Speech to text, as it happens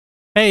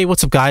Hey,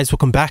 what's up guys?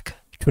 Welcome back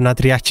to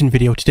another reaction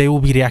video. Today we'll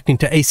be reacting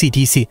to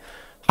AC/DC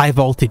High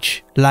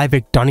Voltage live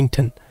at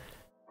Donington.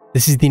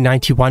 This is the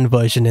 91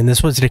 version and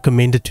this was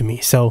recommended to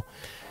me. So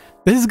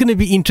this is going to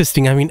be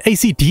interesting. I mean,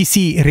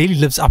 AC/DC really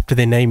lives up to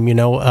their name, you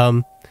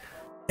know.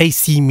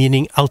 AC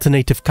meaning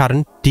alternative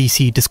current,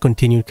 DC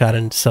discontinued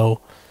current. So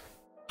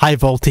high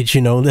voltage, you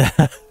know.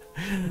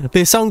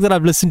 The song that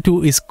I've listened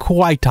to is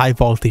quite high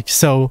voltage.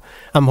 So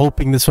I'm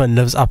hoping this one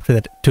lives up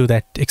to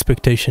that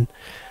expectation.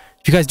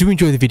 If you guys do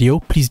enjoy the video,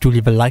 please do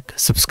leave a like,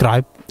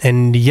 subscribe,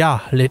 and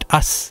yeah, let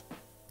us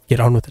get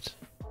on with it.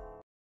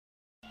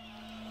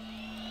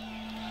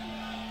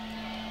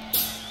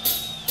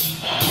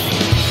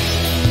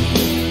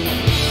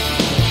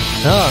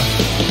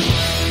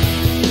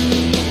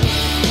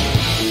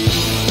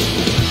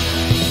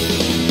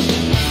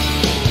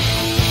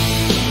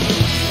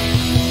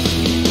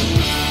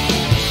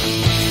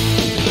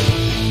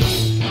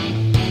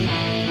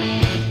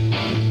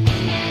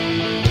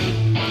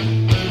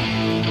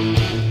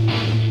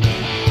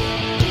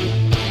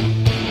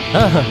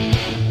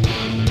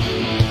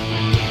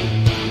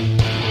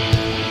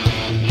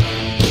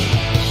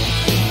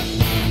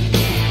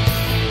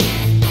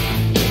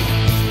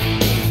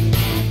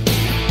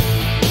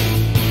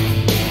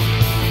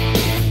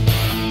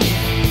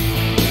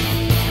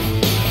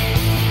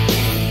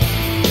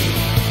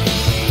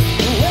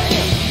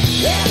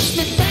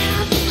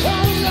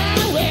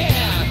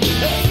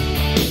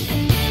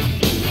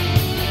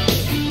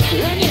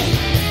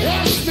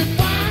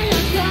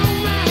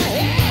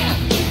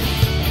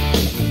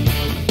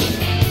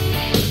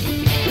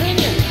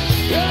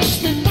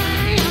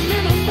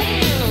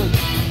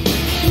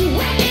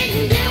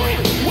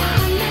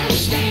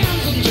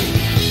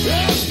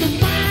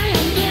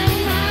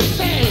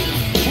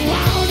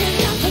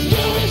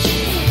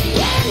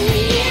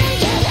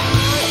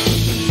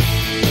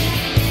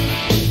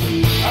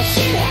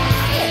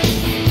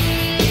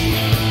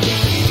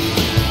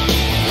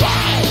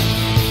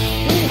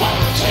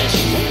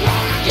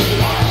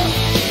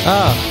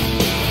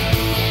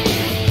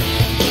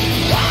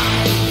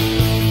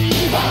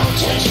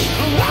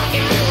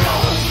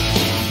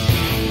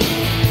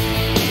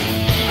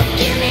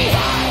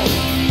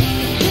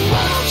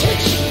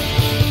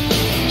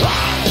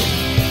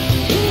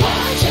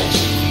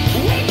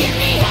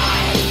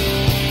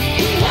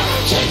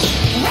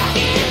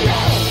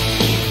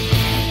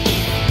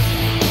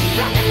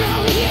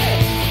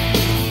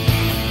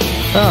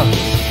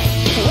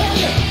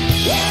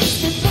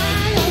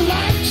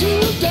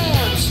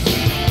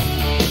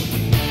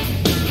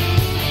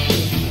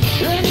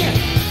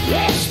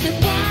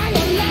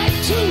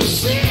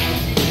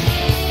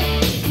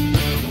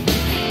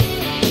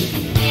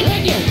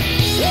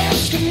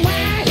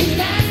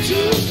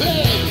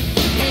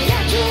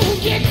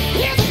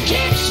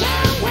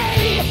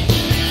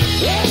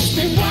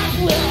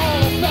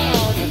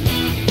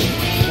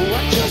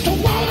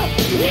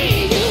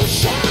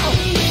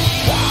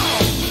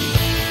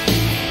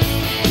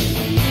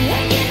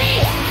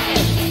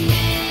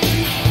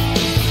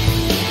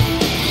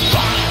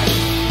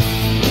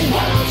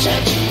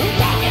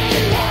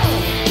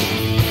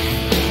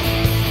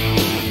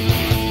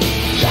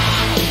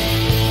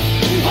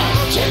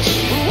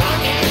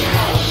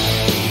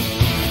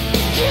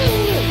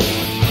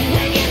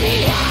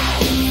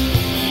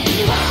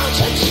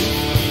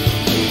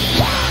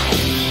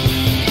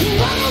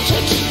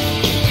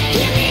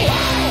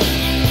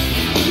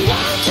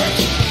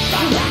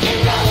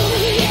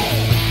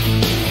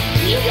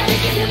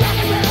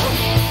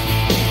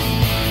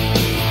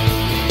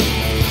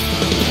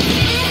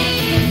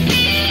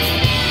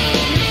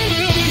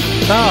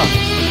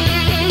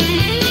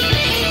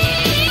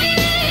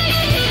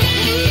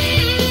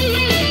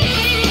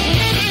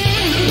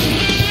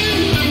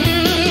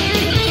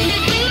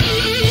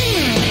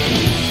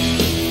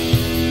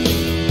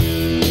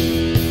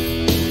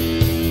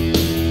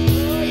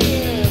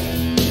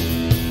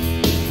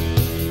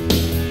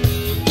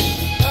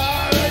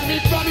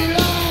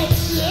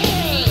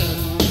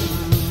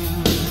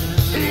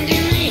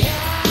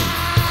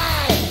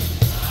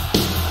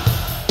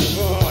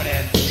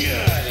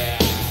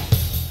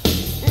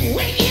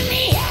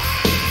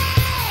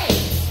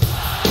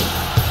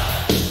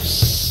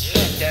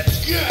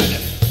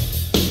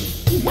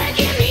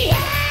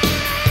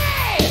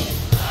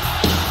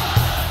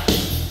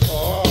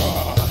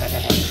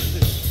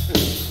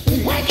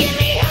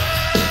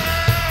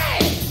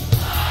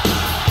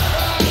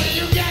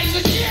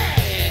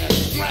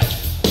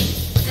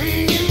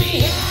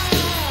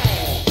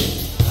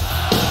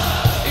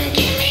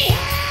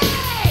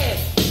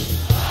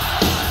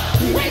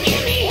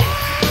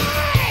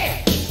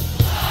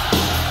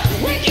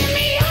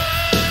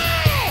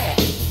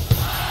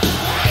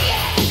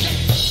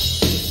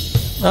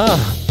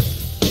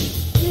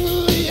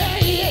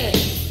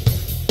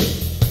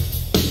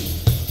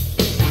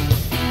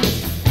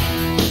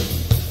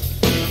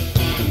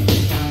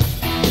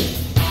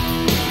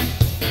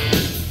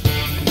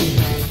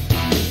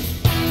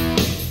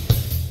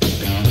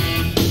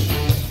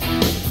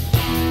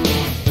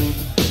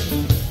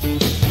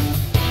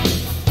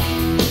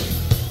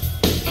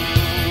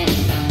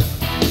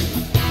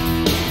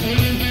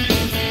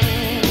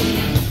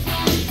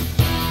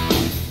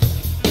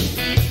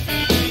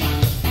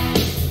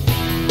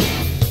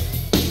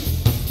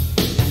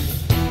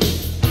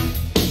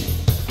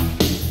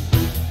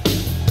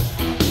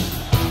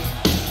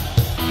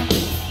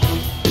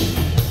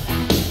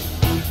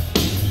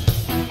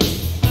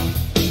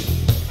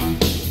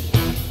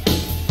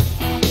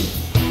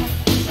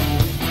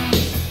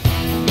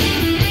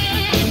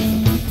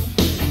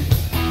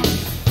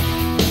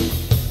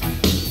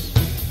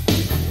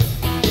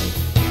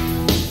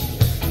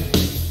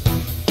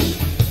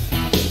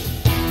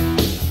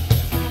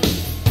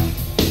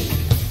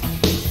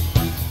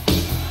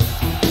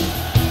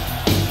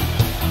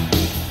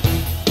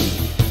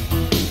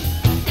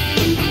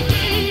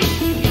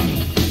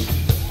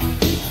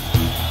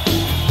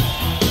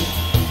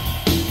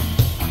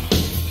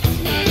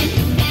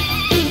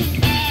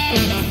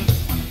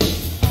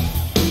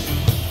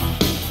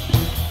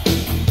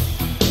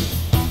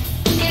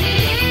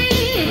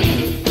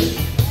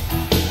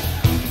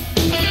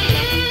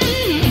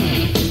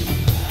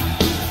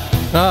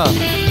 Ah.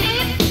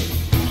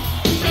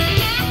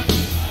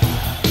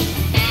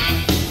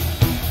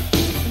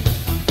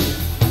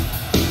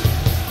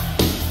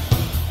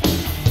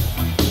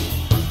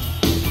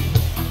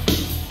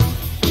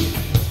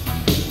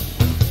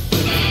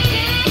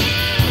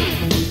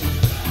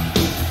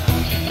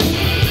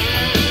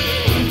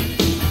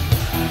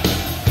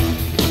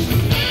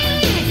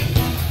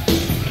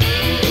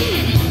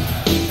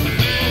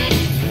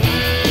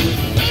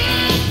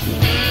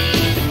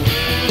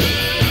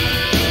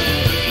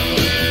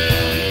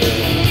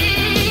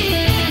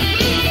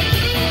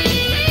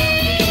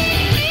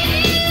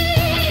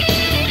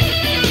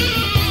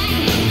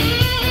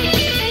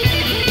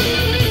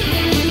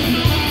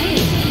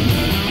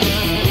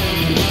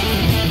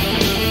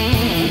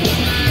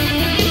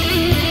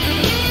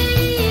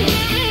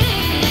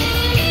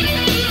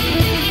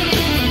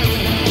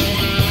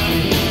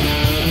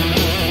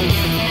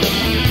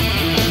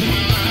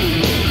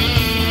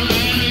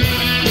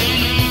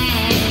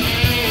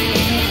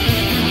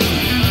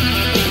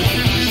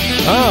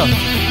 Oh.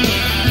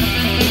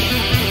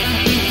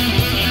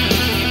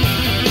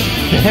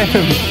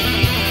 Damn.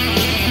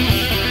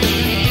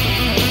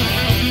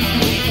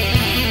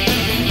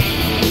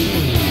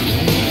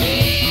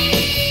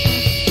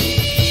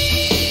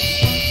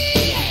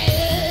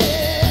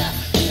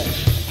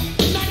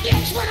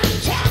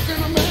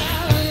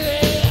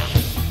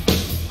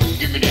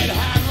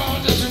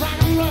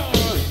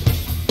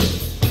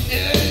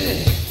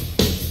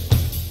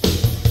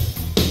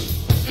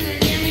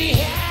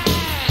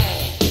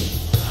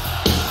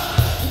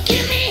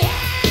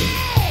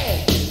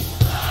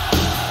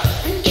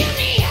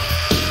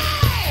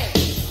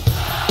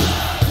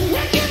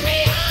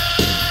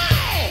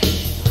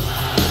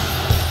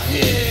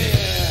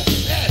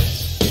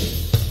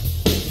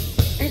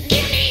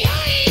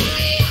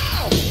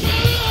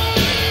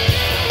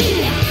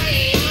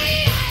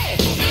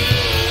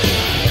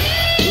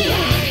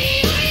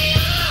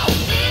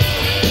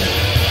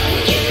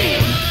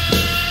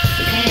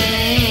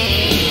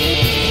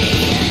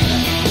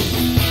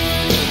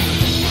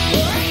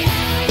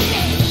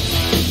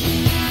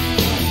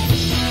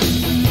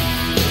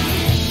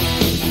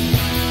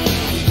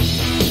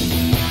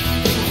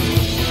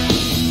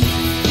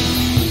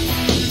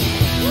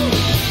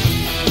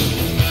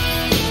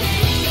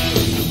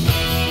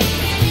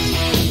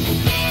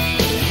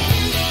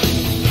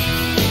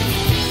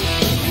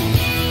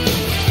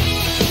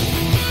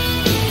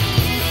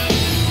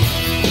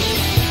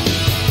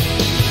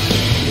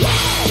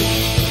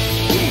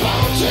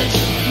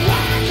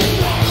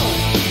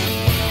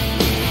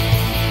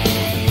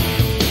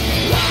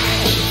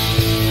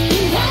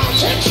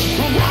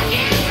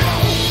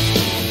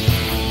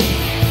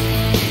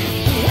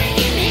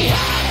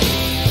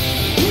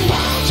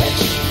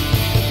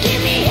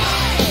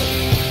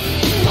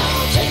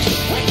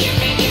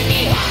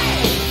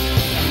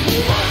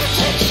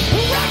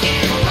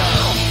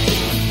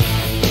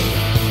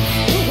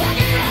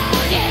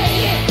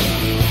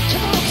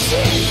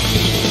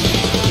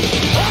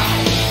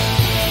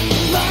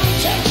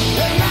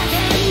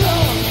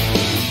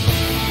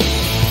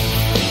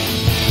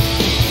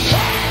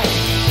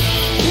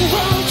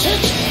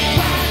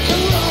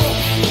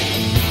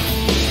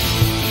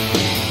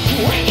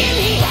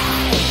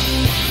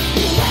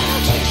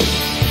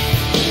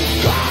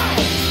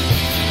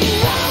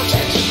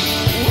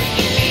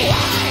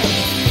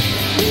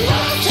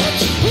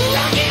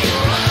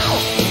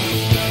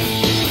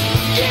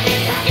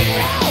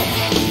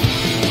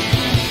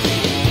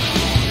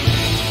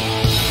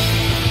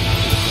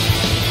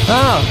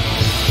 Oh.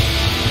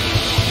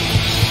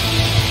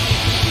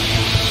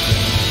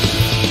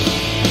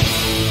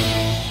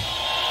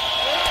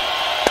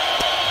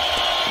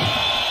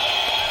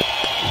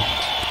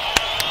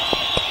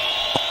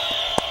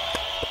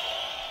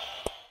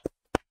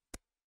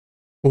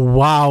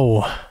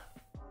 Wow.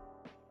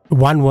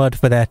 One word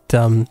for that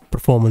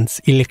performance: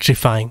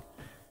 electrifying.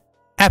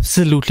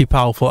 Absolutely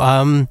powerful.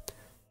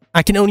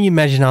 I can only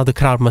imagine how the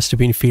crowd must have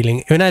been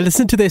feeling. When I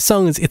listen to their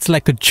songs, it's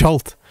like a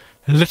jolt.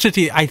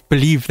 Literally, I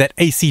believe that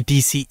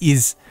AC/DC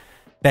is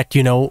that,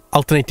 you know,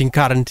 alternating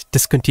current,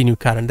 discontinued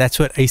current. That's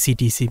what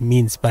AC/DC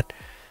means. But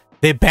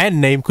their band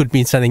name could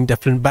mean something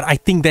different. But I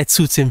think that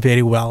suits him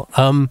very well.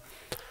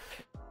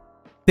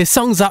 Their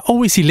songs are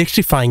always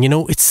electrifying, you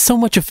know. It's so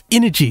much of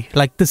energy.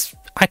 Like this,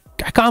 I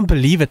can't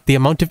believe it, the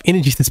amount of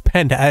energy this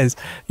band has,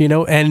 you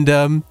know.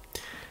 And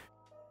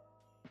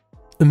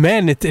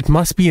man, it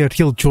must be a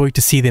real joy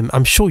to see them.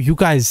 I'm sure you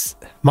guys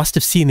must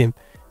have seen them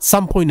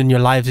some point in your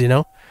lives, you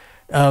know.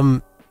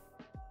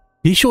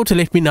 Be sure to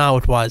let me know how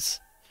it was.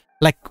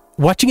 Like,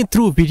 watching it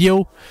through a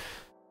video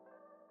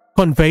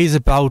conveys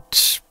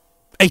about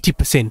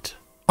 80%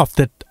 of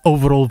the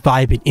overall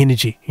vibe and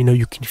energy. You know,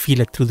 you can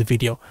feel it through the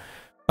video.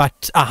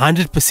 But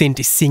 100%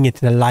 is seeing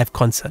it in a live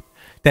concert.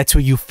 That's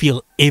where you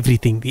feel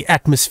everything. The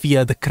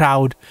atmosphere, the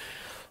crowd,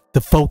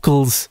 the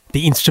vocals,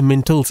 the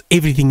instrumentals,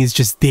 everything is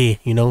just there,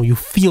 you know. You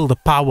feel the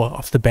power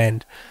of the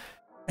band.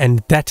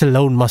 And that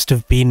alone must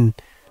have been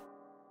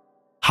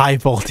high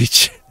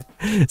voltage.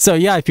 So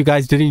yeah, if you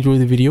guys did enjoy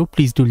the video,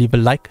 please do leave a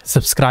like,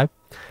 subscribe,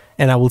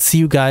 and I will see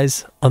you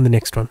guys on the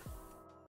next one.